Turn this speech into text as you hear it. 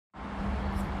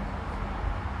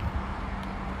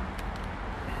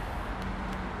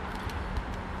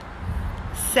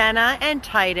Senna and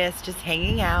Titus just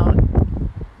hanging out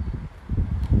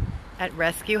at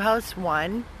Rescue House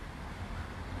 1.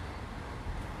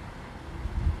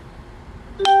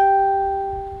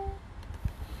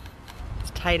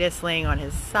 It's Titus laying on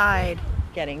his side,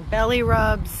 getting belly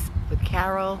rubs with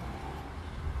Carol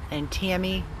and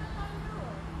Tammy.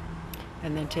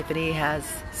 And then Tiffany has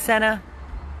Senna.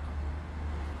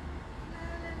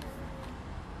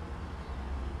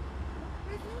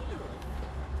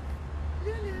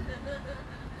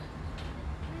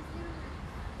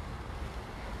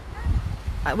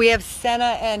 We have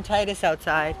Senna and Titus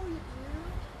outside.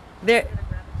 There.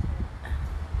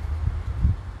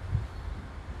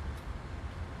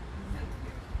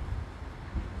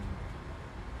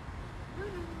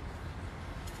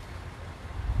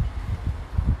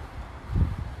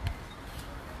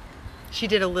 She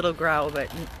did a little growl,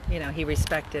 but you know, he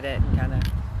respected it and kind of.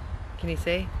 Can you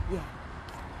see? Yeah.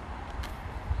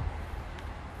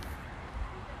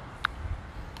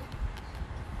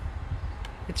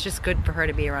 It's just good for her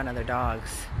to be around other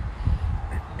dogs.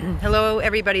 Hello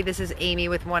everybody, this is Amy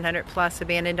with 100 Plus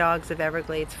Abandoned Dogs of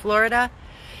Everglades, Florida.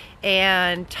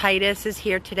 And Titus is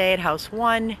here today at House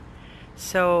 1.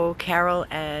 So Carol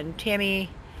and Tammy,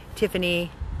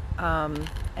 Tiffany, and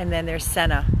then there's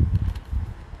Senna.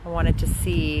 I wanted to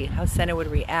see how Senna would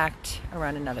react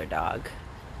around another dog.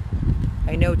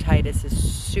 I know Titus is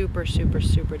super, super,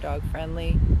 super dog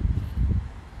friendly.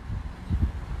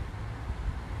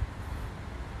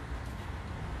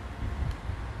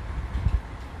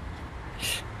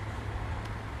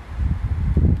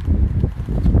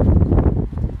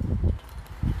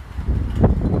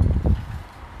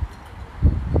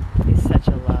 He's such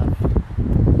a love.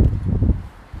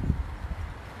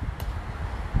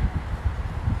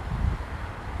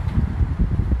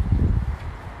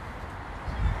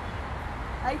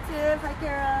 Hi Tim, hi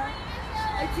Kara.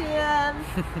 Hi Tim.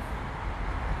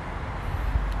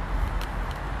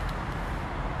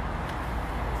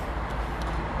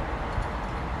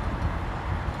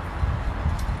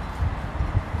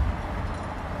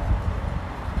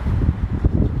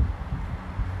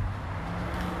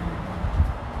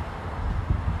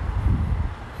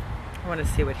 I want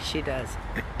to see what she does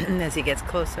as he gets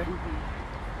closer.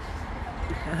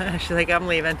 She's like, I'm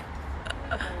leaving.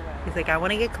 He's like, I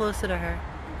want to get closer to her.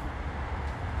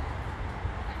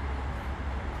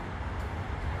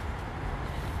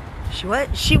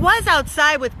 She was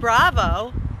outside with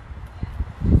Bravo.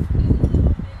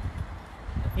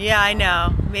 Yeah, I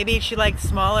know. Maybe she likes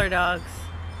smaller dogs.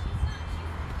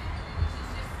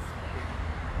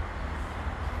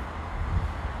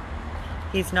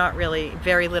 He's not really,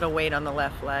 very little weight on the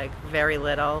left leg, very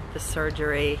little. The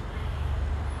surgery,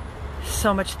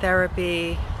 so much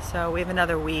therapy. So we have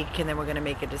another week and then we're gonna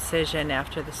make a decision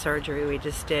after the surgery we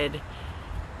just did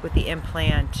with the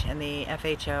implant and the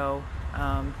FHO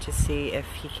to see if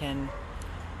he can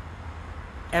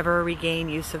ever regain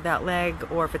use of that leg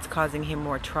or if it's causing him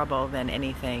more trouble than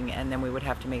anything, and then we would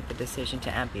have to make the decision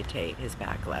to amputate his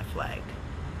back left leg,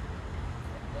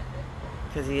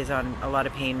 because he is on a lot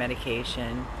of pain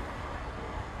medication.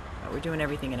 But we're doing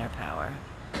everything in our power,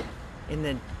 in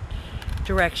the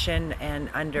direction and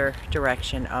under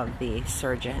direction of the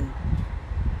surgeon.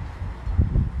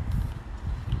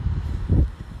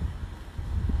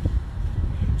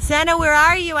 Senna, where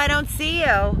are you? I don't see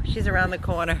you. She's around the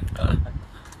corner.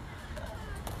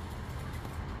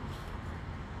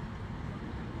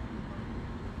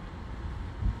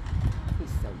 He's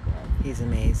so good. He's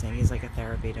amazing. He's like a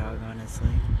therapy dog, honestly.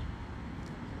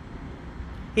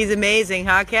 He's amazing,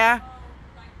 huh, Kat?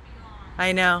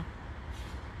 I know.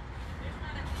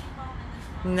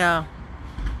 No.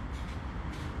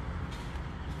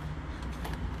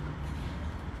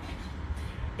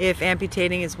 If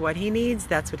amputating is what he needs,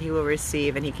 that's what he will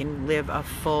receive, and he can live a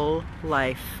full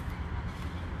life.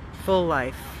 Full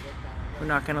life. We're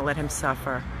not going to let him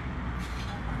suffer.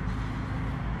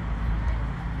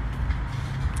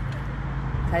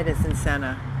 Titus and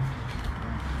Senna.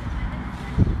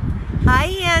 Hi,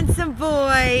 handsome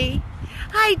boy.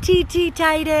 Hi, TT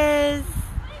Titus.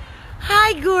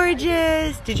 Hi,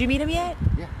 gorgeous. Did you meet him yet?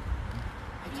 Yeah.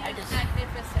 Hi, Titus.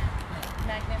 Magnificent.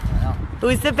 Magnificent.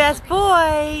 Who's the best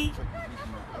boy?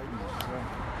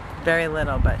 Very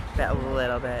little, but a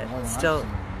little bit. Still,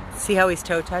 see how he's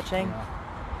toe touching?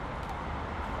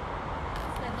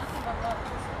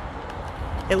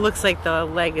 It looks like the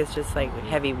leg is just like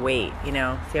heavy weight, you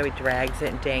know? See how he drags it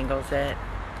and dangles it?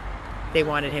 They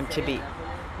wanted him to be...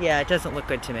 Yeah, it doesn't look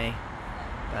good to me.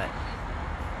 But...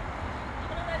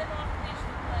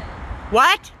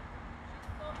 What?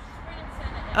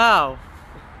 Oh.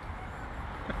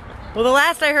 Well, the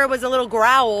last I heard was a little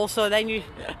growl, so then you...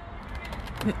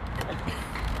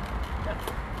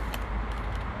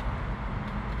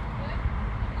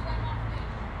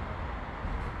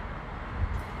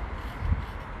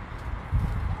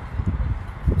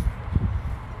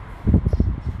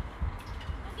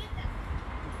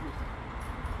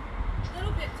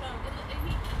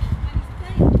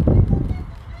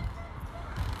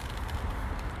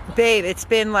 Babe, it's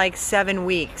been like 7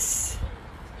 weeks.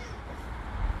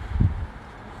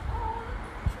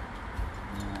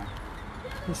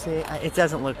 You see, it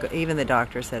doesn't look good. Even the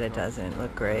doctor said it doesn't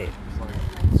look great.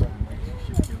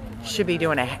 Should be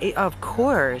doing a... Of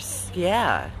course,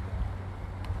 yeah.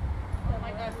 Oh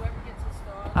my God, whoever gets this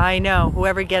dog. I know.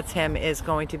 Whoever gets him is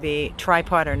going to be,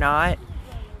 tripod or not,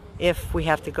 if we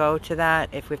have to go to that,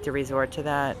 if we have to resort to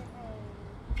that.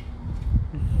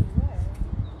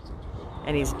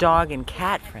 And he's dog and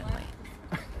cat friendly.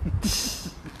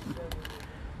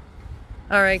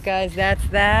 All right, guys, that's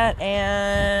that.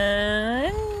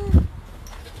 And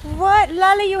what?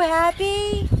 Lala, you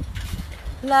happy?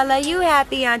 Lala, you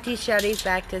happy? Auntie Shelly's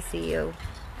back to see you.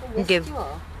 And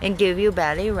give you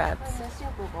belly rubs.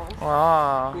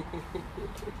 Oh.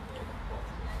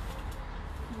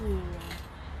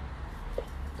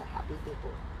 So happy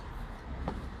people.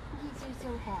 These are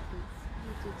so happy.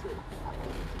 These are so happy.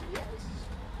 Yes.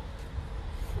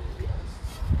 Yes.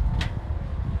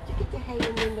 Look at the hair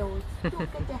in your nose. Look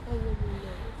at the hair in your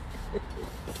nose.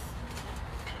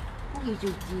 You do,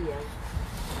 dear.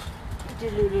 You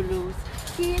do, little.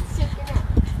 See it, shake it up.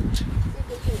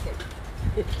 Shake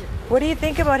it. What do you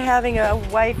think about having a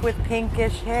wife with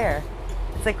pinkish hair?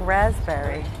 It's like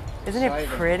raspberry. Isn't it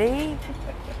pretty?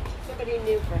 Somebody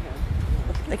new for him.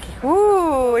 Like,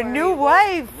 ooh, a new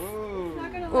wife.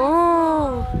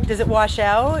 Ooh. Does it wash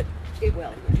out? It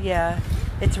will. Yeah.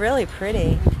 It's really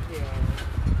pretty. Yeah.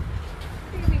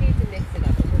 I think we need to mix it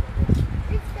up a little bit.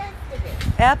 It's best for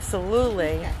this.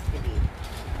 Absolutely. Best to be.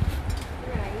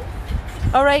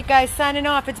 Right. All right, guys, signing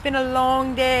off. It's been a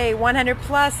long day. 100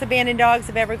 plus abandoned dogs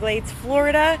of Everglades,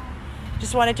 Florida.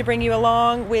 Just wanted to bring you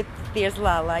along with, there's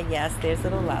Lala. Yes, there's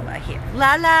little Lala here.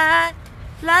 Lala.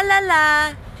 La la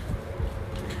la.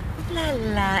 La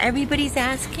la. Everybody's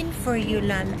asking for you,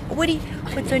 Lala.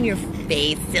 What's on your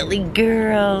face, silly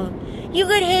girl? You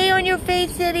got hair on your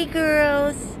face, silly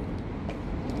girls.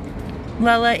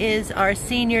 Lala is our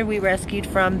senior we rescued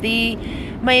from the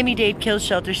Miami-Dade kill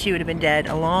shelter. She would have been dead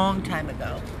a long time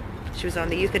ago. She was on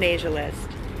the euthanasia list.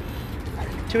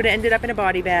 She would have ended up in a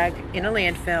body bag in a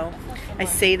landfill. I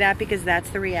say that because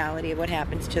that's the reality of what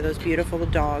happens to those beautiful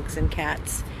dogs and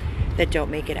cats that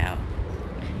don't make it out.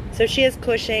 So she has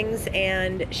Cushing's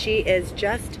and she is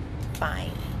just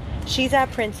fine. She's our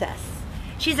princess.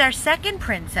 She's our second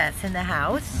princess in the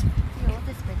house. The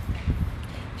oldest princess.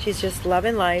 She's just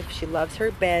loving life. She loves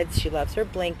her beds. She loves her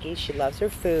blankies. She loves her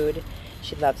food.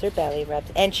 She loves her belly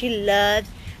rubs. And she loves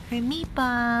her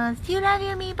meatballs. Do you love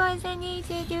your meatballs? I need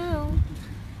to do.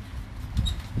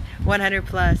 100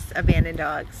 plus abandoned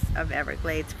dogs of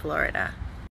Everglades, Florida.